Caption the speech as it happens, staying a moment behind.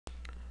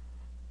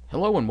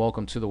Hello and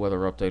welcome to the weather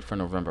update for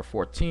November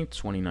 14th,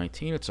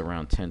 2019. It's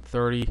around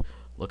 10:30.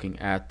 Looking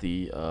at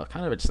the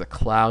it's the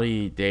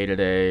cloudy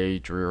day-to-day,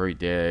 dreary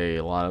day.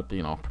 A lot of,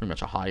 pretty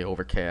much a high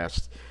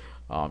overcast.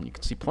 You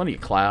can see plenty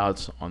of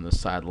clouds on the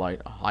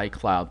satellite. High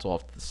clouds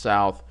off to the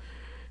south,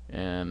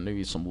 and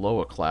maybe some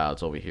lower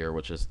clouds over here.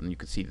 And you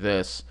can see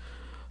this.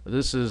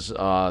 This is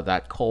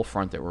that cold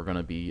front that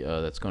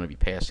that's going to be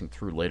passing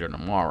through later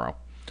tomorrow.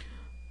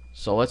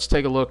 So let's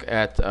take a look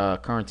at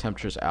current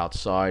temperatures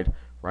outside.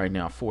 Right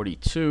now,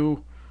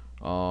 42.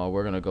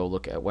 We're going to go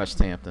look at West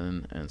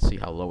Hampton and see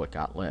how low it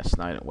got last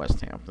night at West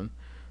Hampton.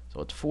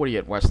 So it's 40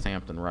 at West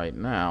Hampton right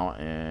now,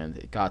 and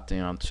it got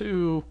down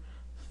to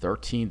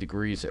 13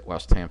 degrees at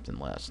West Hampton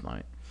last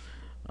night.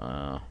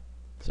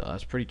 So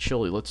that's pretty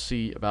chilly. Let's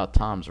see about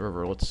Toms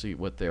River. Let's see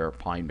what their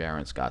Pine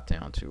Barrens got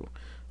down to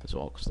as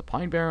well, because the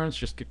Pine Barrens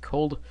just get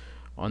cold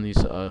on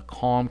these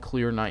calm,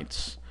 clear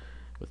nights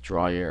with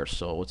dry air.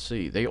 So let's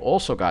see. They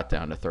also got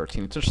down to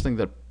 13. It's interesting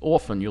that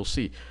often you'll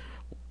see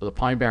the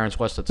Pine Barrens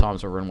west of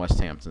Toms River and West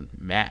Hampton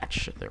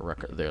match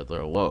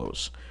their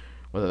lows.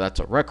 Whether that's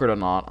a record or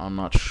not, I'm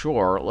not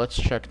sure.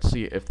 Let's check and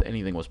see if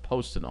anything was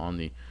posted on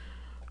the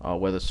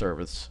Weather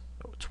Service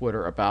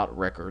Twitter about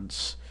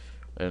records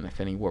and if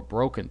any were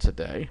broken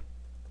today.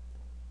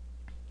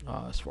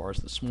 As far as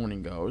this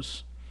morning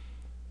goes,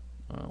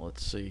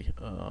 let's see.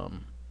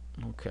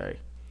 Okay,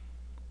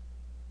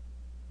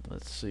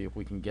 let's see if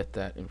we can get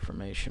that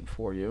information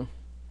for you.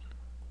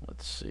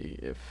 Let's see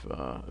if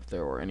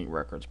there were any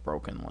records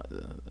broken.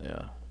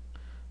 Yeah,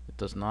 it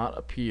does not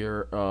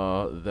appear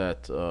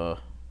that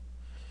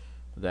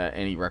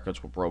any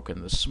records were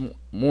broken this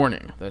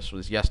morning. This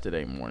was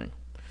yesterday morning,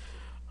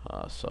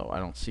 so I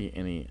don't see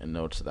any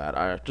notes of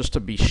that. Just to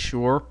be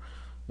sure,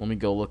 let me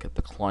go look at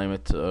the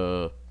climate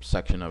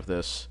section of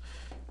this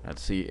and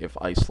see if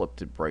Islip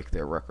did break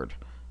their record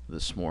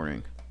this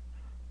morning,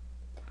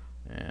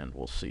 and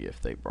we'll see if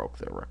they broke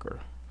their record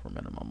for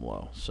minimum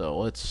low. So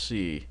let's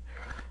see.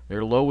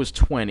 Their low was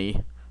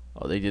 20.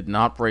 They did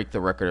not break the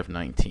record of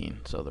 19.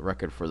 So the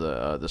record for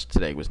this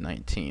today was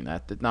 19.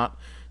 That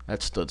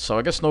stood. So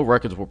I guess no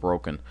records were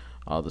broken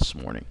this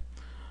morning.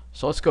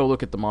 So let's go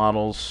look at the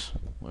models.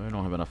 We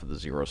don't have enough of the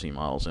 0Z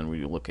models, and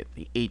we look at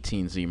the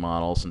 18Z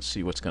models and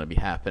see what's going to be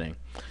happening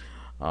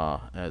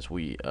as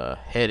we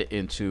head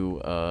into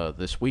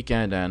this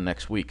weekend and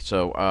next week.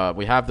 So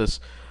we have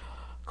this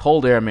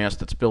cold air mass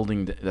that's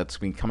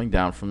been coming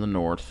down from the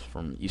north,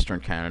 from eastern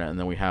Canada, and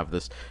then we have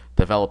this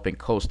developing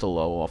coastal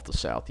low off the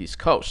southeast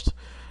coast.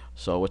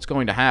 So what's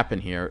going to happen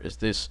here is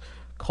this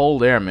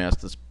cold air mass,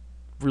 this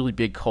really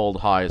big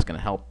cold high, is going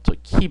to help to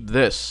keep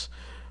this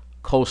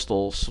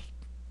coastal,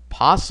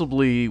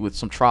 possibly with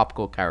some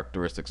tropical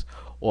characteristics,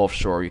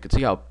 offshore. You can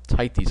see how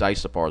tight these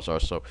isobars are.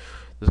 So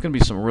there's going to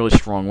be some really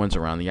strong winds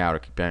around the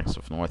outer banks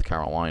of North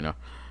Carolina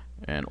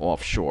and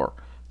offshore.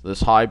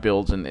 This high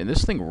builds, and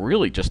this thing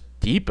really just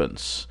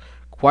deepens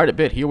quite a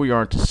bit. Here we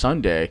are into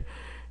Sunday,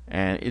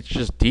 and it's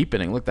just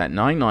deepening. Look, that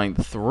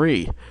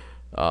 993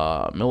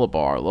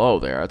 millibar low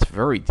there. That's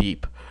very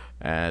deep.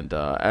 And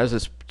as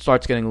it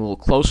starts getting a little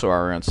closer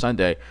around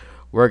Sunday,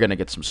 we're going to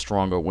get some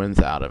stronger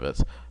winds out of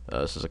it.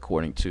 This is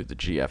according to the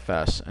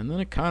GFS. And then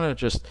it kind of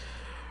just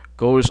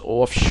goes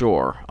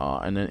offshore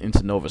and then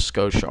into Nova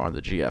Scotia on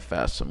the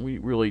GFS. And we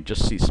really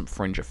just see some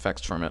fringe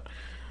effects from it.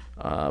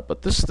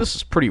 But this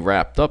is pretty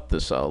wrapped up,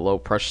 this low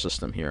pressure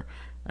system here,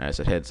 as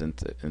it heads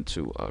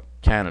into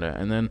Canada.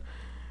 And then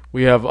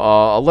we have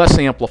a less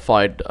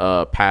amplified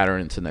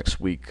pattern into next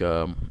week.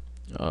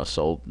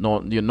 So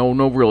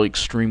no really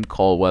extreme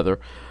cold weather.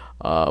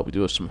 We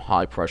do have some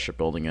high pressure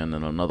building in,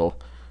 and another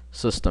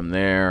system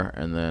there,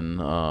 and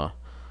then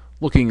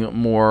looking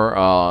more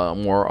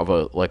of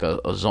a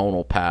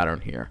zonal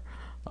pattern here.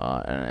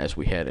 And as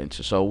we head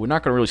into, so we're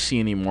not going to really see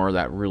any more of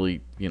that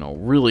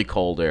really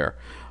cold air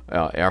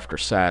after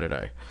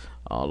Saturday.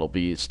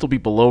 It'll still be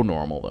below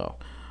normal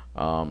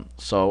though.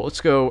 So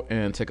let's go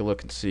and take a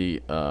look and see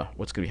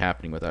what's going to be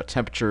happening with our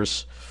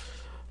temperatures.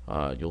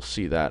 You'll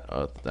see that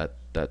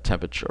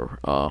temperature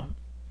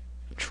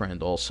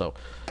trend also.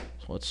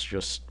 So let's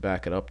just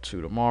back it up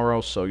to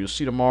tomorrow. So you'll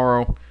see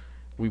tomorrow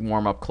we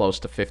warm up close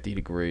to 50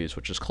 degrees,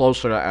 which is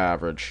closer to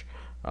average.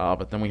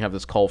 But then we have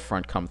this cold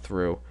front come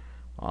through,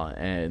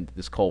 and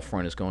this cold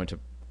front is going to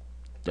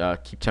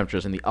keep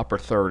temperatures in the upper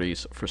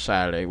 30s for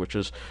Saturday, which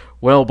is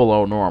well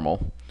below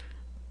normal.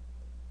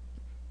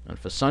 And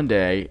for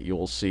Sunday, you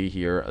will see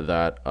here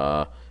that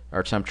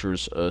our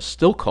temperatures are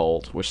still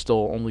cold. We're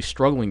still only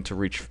struggling to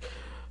reach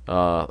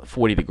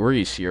 40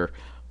 degrees here.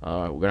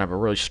 We're going to have a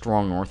really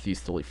strong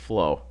northeasterly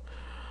flow.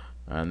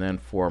 And then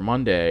for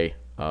Monday,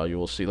 you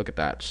will see, look at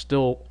that, it's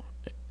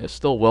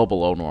still well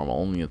below normal,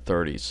 only in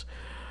 30s.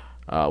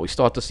 We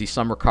start to see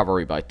some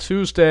recovery by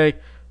Tuesday.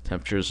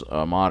 Temperatures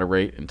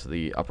moderate into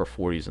the upper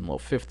 40s and low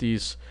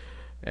 50s,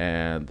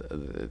 and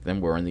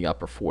then we're in the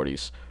upper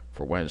 40s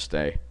for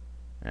Wednesday.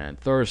 And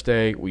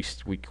Thursday, we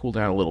cool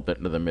down a little bit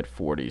into the mid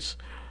 40s.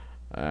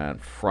 And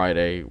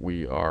Friday,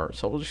 we are,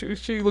 so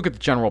you look at the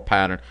general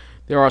pattern.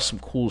 There are some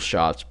cool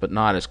shots, but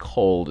not as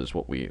cold as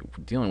what we're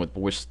dealing with. But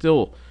we're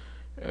still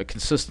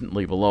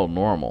consistently below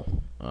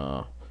normal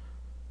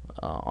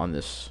on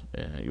this.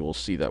 You will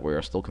see that we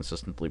are still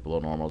consistently below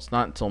normal. It's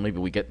not until maybe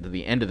we get to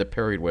the end of the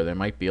period where there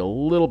might be a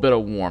little bit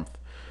of warmth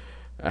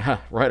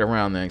right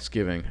around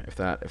Thanksgiving, if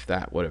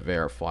that would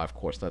verify. Of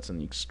course, that's in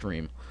the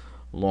extreme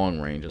long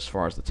range as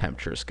far as the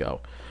temperatures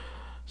go.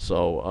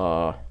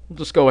 So we'll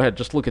just go ahead,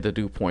 just look at the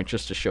dew point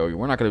just to show you.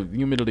 We're not going to,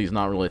 humidity is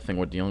not really a thing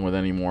we're dealing with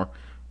anymore,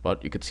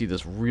 but you can see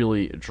this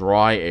really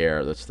dry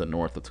air that's the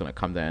north that's going to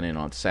come down in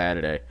on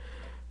Saturday.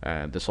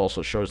 And this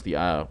also shows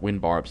the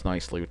wind barbs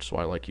nicely, which is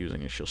why I like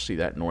using it. You'll see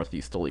that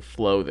northeasterly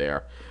flow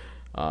there,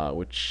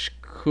 which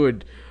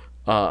could,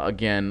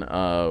 again,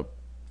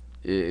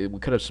 we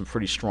could have some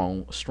pretty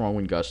strong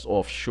wind gusts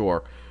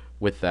offshore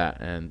with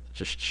that, and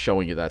just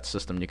showing you that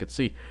system. You can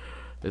see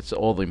it's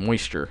all the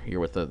moisture here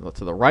with the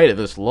to the right of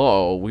this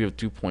low. We have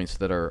dew points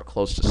that are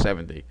close to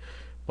 70,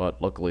 but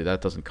luckily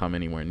that doesn't come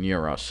anywhere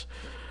near us.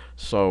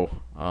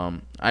 So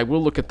I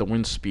will look at the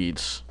wind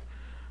speeds.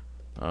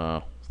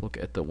 Look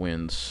at the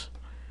winds.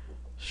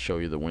 Show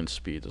you the wind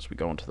speeds as we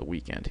go into the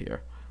weekend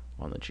here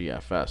on the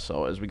GFS.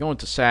 So as we go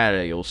into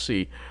Saturday, you'll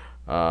see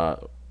to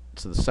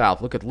the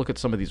south. Look at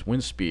some of these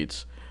wind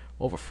speeds,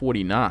 over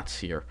 40 knots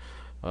here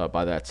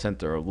by that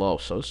center of low.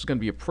 So this is going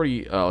to be a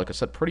pretty, like I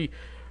said, pretty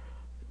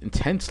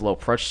intense low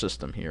pressure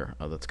system here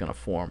that's going to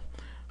form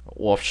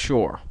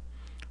offshore.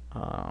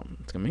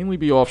 It's going to mainly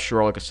be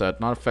offshore, like I said,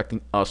 not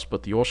affecting us,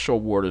 but the offshore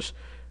waters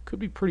could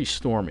be pretty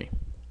stormy.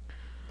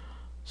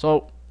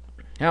 So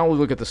now we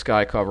look at the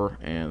sky cover,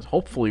 and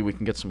hopefully we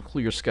can get some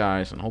clear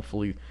skies, and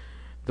hopefully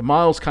the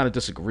models kind of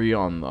disagree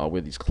on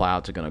where these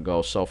clouds are going to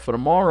go. So for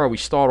tomorrow, we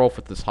start off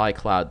with this high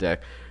cloud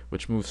deck,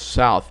 which moves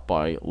south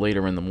by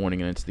later in the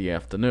morning and into the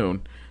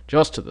afternoon,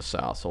 just to the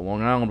south. So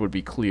Long Island would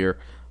be clear,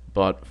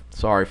 but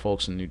sorry,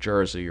 folks in New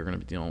Jersey, you're going to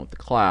be dealing with the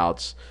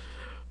clouds.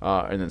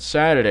 And then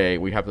Saturday,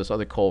 we have this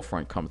other cold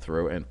front come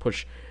through and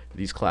push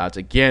these clouds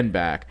again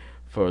back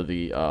for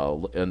the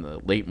in the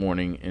late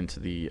morning into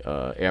the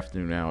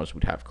afternoon hours.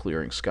 We'd have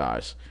clearing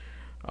skies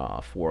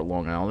for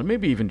Long Island and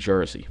maybe even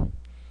Jersey.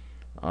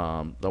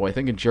 Though I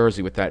think in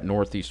Jersey, with that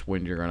northeast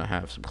wind, you're going to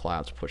have some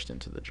clouds pushed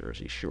into the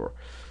Jersey Shore.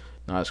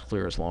 Not as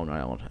clear as Long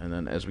Island. And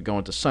then as we go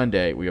into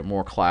Sunday, we have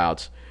more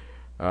clouds,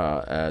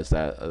 as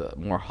that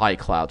more high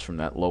clouds from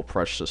that low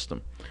pressure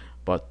system.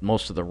 But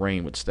most of the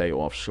rain would stay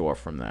offshore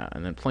from that.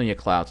 And then plenty of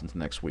clouds into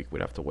next week.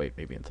 We'd have to wait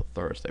maybe until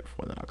Thursday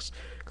before the next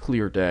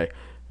clear day,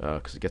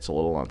 because it gets a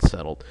little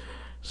unsettled.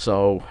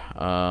 So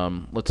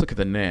let's look at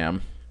the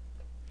NAM.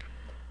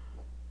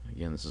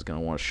 Again, this is going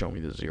to want to show me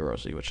the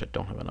 0Z, which I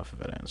don't have enough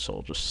of it in, so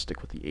I'll just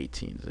stick with the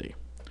 18Z.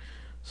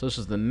 So this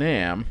is the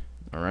NAM.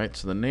 All right,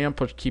 so the NAM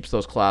keeps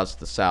those clouds to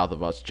the south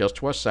of us, just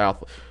to our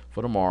south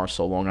for tomorrow.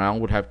 So Long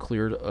Island would have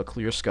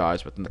clear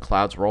skies, but then the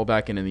clouds roll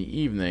back in the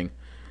evening.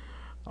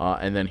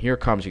 And then here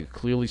comes, you can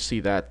clearly see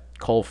that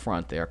cold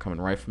front there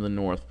coming right from the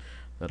north.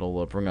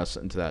 That'll bring us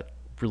into that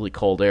really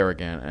cold air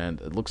again.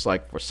 And it looks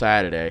like for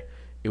Saturday,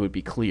 it would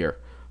be clear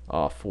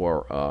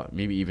for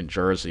maybe even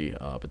Jersey,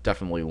 but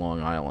definitely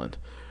Long Island.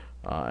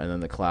 And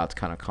then the clouds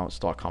kind of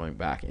start coming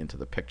back into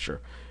the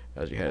picture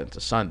as you head into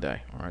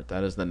Sunday. All right,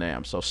 that is the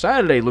NAM. So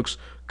Saturday looks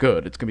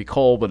good. It's going to be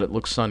cold, but it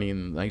looks sunny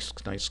and nice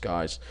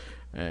skies.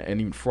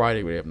 And even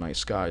Friday we have nice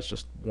skies,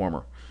 just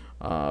warmer.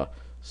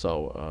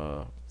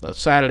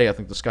 Saturday, I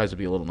think the skies will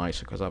be a little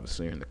nicer because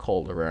obviously you're in the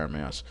colder air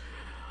mass.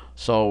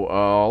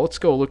 So let's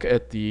go look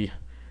at the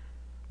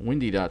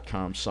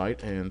windy.com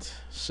site and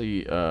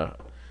see, take a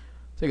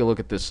look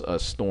at this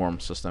storm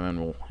system, and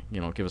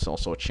will give us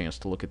also a chance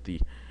to look at the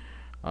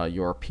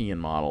European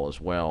model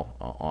as well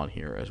on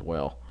here as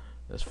well,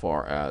 as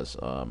far as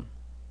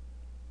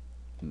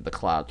the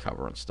cloud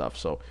cover and stuff.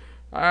 So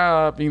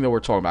being that we're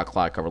talking about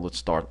cloud cover, let's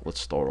start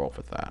off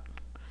with that.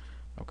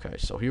 Okay,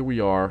 so here we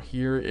are.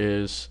 Here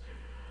is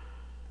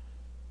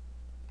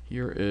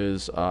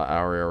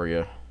our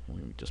area. Let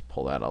me just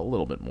pull that out a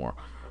little bit more.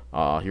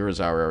 Here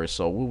is our area.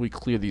 So will we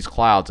clear these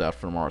clouds out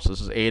for tomorrow? So this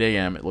is 8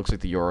 a.m. It looks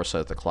like the Euro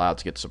says the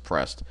clouds get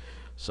suppressed.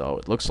 So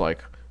it looks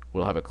like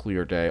we'll have a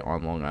clear day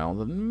on Long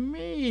Island, and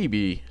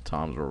maybe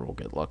times where we'll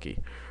get lucky.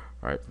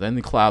 All right, then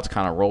the clouds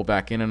kind of roll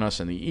back in on us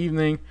in the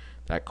evening.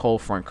 That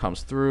cold front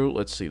comes through.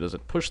 Let's see, does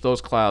it push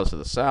those clouds to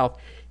the south?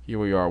 Here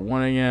we are,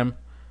 1 a.m.,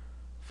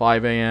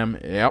 5 a.m.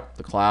 Yep,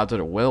 the clouds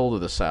are well to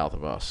the south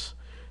of us.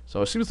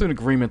 So it seems to be an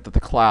agreement that the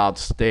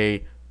clouds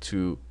stay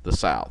to the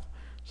south.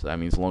 So that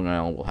means Long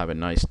Island will have a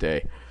nice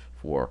day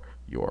for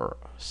your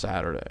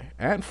Saturday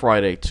and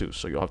Friday too.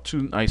 So you'll have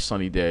 2 nice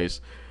sunny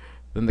days.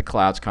 Then the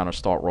clouds kind of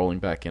start rolling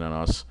back in on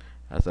us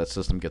as that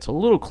system gets a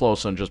little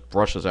closer and just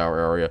brushes our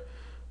area.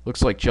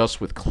 Looks like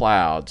just with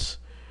clouds.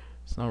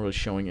 It's not really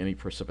showing any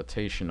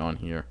precipitation on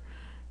here.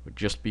 It would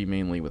just be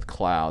mainly with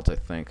clouds, I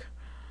think,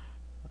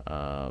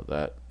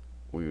 that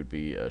we would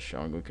be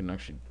showing. We can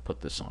actually put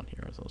this on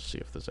here. Let's see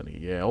if there's any.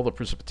 Yeah, all the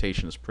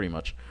precipitation is pretty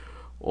much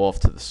off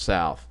to the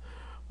south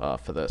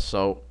for this.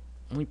 So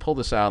let me pull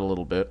this out a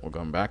little bit. We're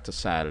going back to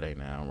Saturday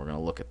now, and we're going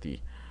to look at the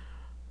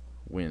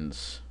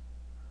winds.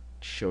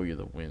 Show you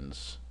the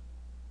winds.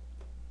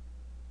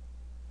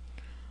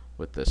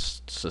 with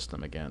this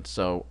system again.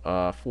 So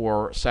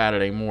for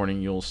Saturday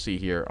morning, you'll see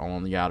here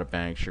along the Outer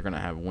Banks, you're going to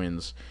have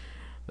winds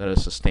that are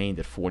sustained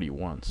at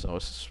 41. So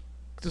this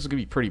is going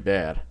to be pretty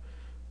bad.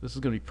 This is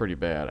going to be pretty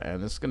bad,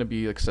 and this is going to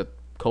be, like I said,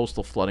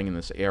 coastal flooding in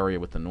this area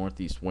with the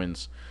northeast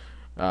winds,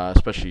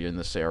 especially in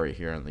this area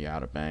here in the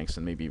Outer Banks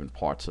and maybe even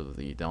parts of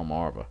the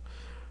Delmarva.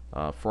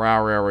 For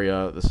our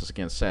area, this is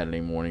again Saturday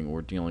morning.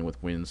 We're dealing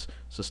with winds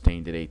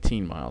sustained at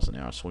 18 miles an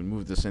hour. So we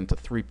move this into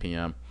 3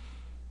 p.m.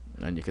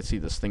 and you can see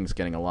this thing's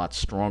getting a lot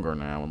stronger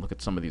now. And look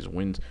at some of these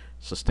winds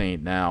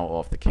sustained now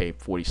off the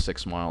Cape,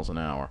 46 miles an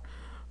hour.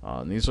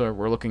 And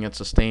we're looking at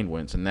sustained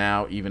winds, and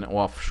now even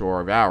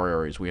offshore of our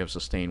areas, we have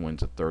sustained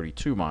winds at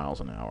 32 miles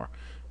an hour,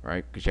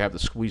 right? Because you have the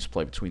squeeze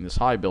play between this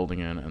high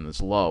building and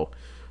this low,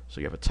 so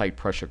you have a tight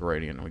pressure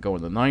gradient. And we go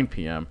into 9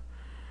 p.m.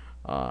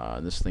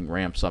 And this thing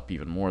ramps up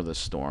even more. This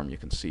storm, you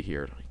can see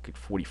here,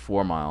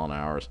 44 mile an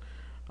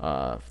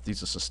hour.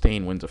 These are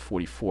sustained winds of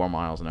 44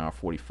 miles an hour,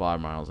 45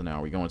 miles an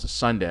hour. We go into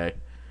Sunday.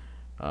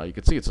 You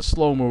can see it's a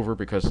slow mover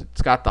because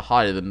it's got the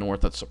high to the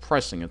north that's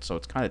suppressing it, so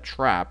it's kind of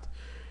trapped.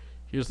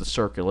 Here's the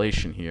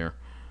circulation here.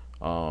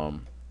 I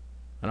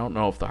don't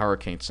know if the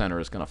Hurricane Center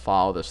is going to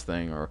follow this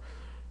thing or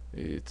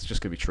it's just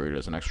going to be treated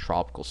as an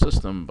extratropical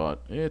system,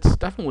 but it's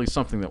definitely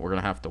something that we're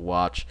going to have to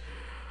watch.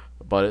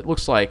 But it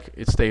looks like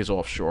it stays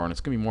offshore, and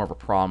it's going to be more of a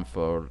problem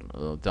for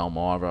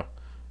Delmarva,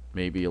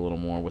 maybe a little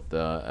more with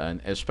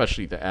and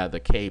especially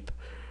the Cape,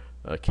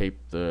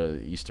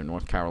 the eastern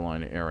North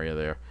Carolina area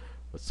there,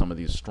 with some of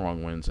these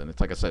strong winds. And it's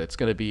like I said, it's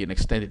going to be an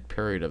extended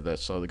period of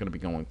this, so they're going to be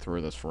going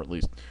through this for at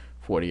least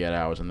 48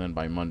 hours, and then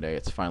by Monday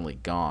it's finally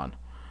gone.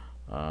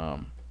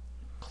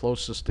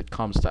 Closest it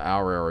comes to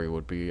our area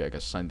would be, I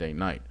guess, Sunday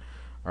night.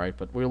 All right,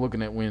 but we're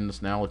looking at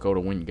winds now. Let's go to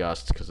wind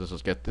gusts because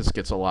this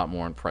gets a lot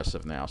more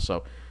impressive now.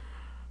 So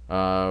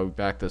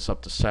back this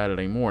up to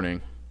Saturday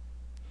morning.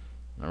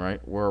 All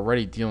right, we're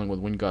already dealing with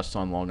wind gusts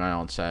on Long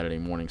Island Saturday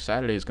morning.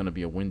 Saturday is going to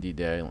be a windy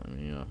day. Let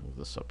me move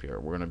this up here.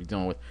 We're going to be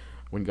dealing with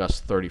wind gusts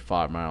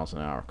 35 miles an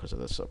hour because of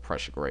this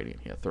pressure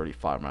gradient here,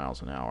 35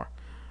 miles an hour.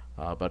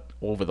 But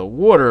over the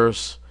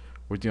waters,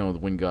 we're dealing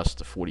with wind gusts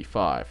to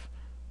 45.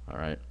 All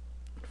right,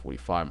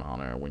 45 mile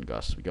an hour wind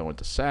gusts. We go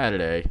into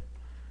Saturday.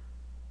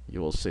 You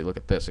will see, look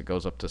at this, it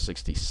goes up to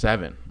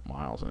 67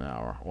 miles an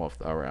hour,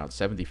 off around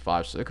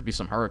 75. So there could be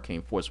some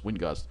hurricane force wind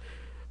gusts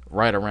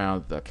right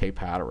around the Cape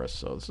Hatteras.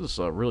 So this is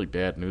really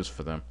bad news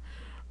for them.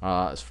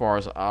 As far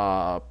as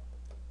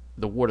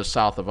the water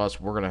south of us,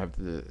 we're going to have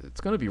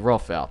it's going to be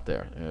rough out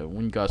there.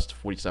 Wind gusts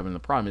 47. The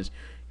problem is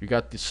you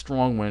got this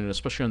strong wind, and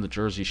especially on the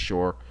Jersey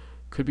Shore,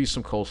 could be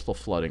some coastal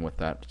flooding with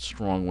that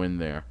strong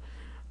wind there,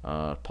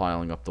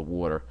 piling up the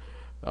water.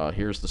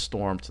 Here's the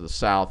storm to the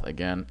south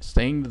again,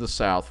 staying to the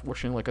south.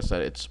 Fortunately, like I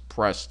said, it's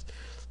pressed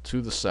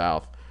to the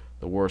south.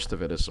 The worst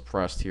of it is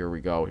suppressed. Here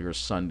we go. Here's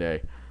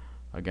Sunday.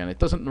 Again, it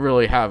doesn't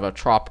really have a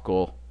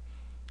tropical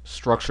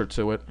structure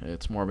to it.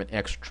 It's more of an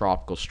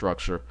extratropical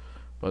structure,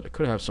 but it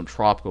could have some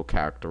tropical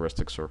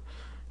characteristics or,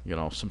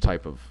 some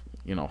type of,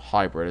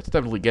 hybrid. It's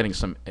definitely getting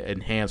some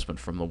enhancement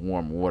from the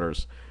warm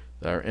waters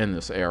that are in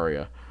this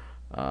area.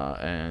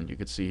 And you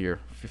can see here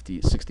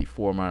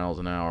 64 miles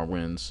an hour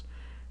winds.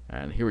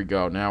 And here we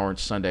go. Now we're in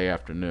Sunday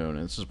afternoon,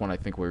 and this is when I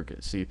think we're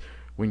going to see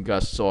wind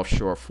gusts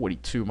offshore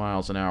 42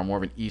 miles an hour, more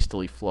of an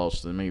easterly flow,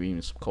 so there may be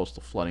even some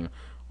coastal flooding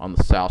on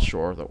the south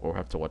shore that we'll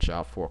have to watch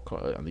out for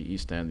on the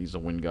east end. These are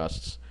wind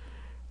gusts.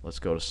 Let's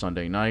go to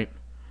Sunday night.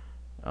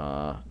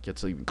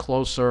 Gets even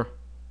closer.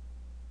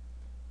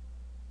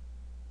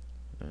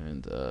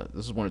 And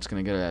this is when it's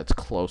going to get at its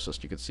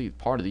closest. You can see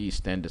part of the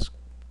east end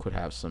could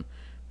have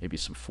maybe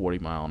some 40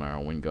 mile an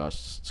hour wind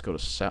gusts. Let's go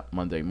to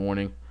Monday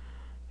morning.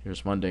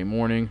 Here's Monday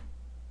morning,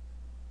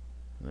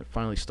 and it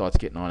finally starts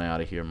getting on out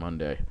of here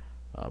Monday.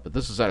 But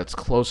this is at its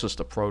closest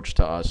approach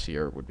to us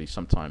here. It would be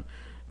sometime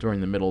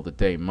during the middle of the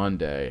day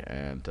Monday.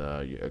 And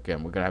again,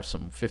 we're going to have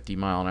some 50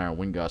 mile an hour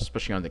wind gusts,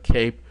 especially on the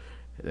Cape,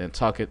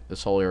 Nantucket,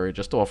 this whole area,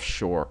 just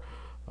offshore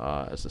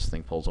as this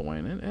thing pulls away.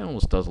 And it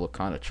almost does look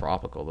kind of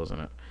tropical, doesn't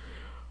it?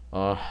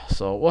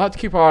 So we'll have to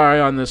keep our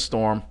eye on this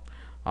storm.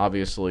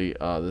 Obviously,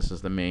 this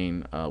is the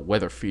main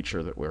weather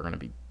feature that we're going to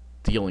be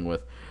dealing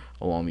with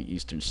along the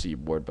eastern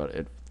seaboard, but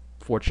it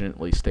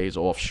fortunately stays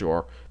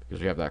offshore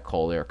because we have that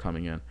cold air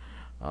coming in.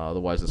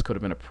 Otherwise, this could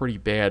have been a pretty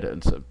bad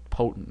and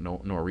potent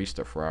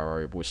nor'easter for our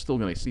area, but we're still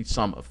going to see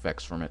some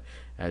effects from it,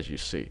 as you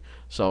see.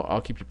 So I'll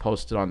keep you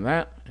posted on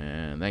that,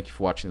 and thank you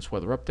for watching this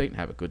weather update, and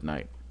have a good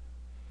night.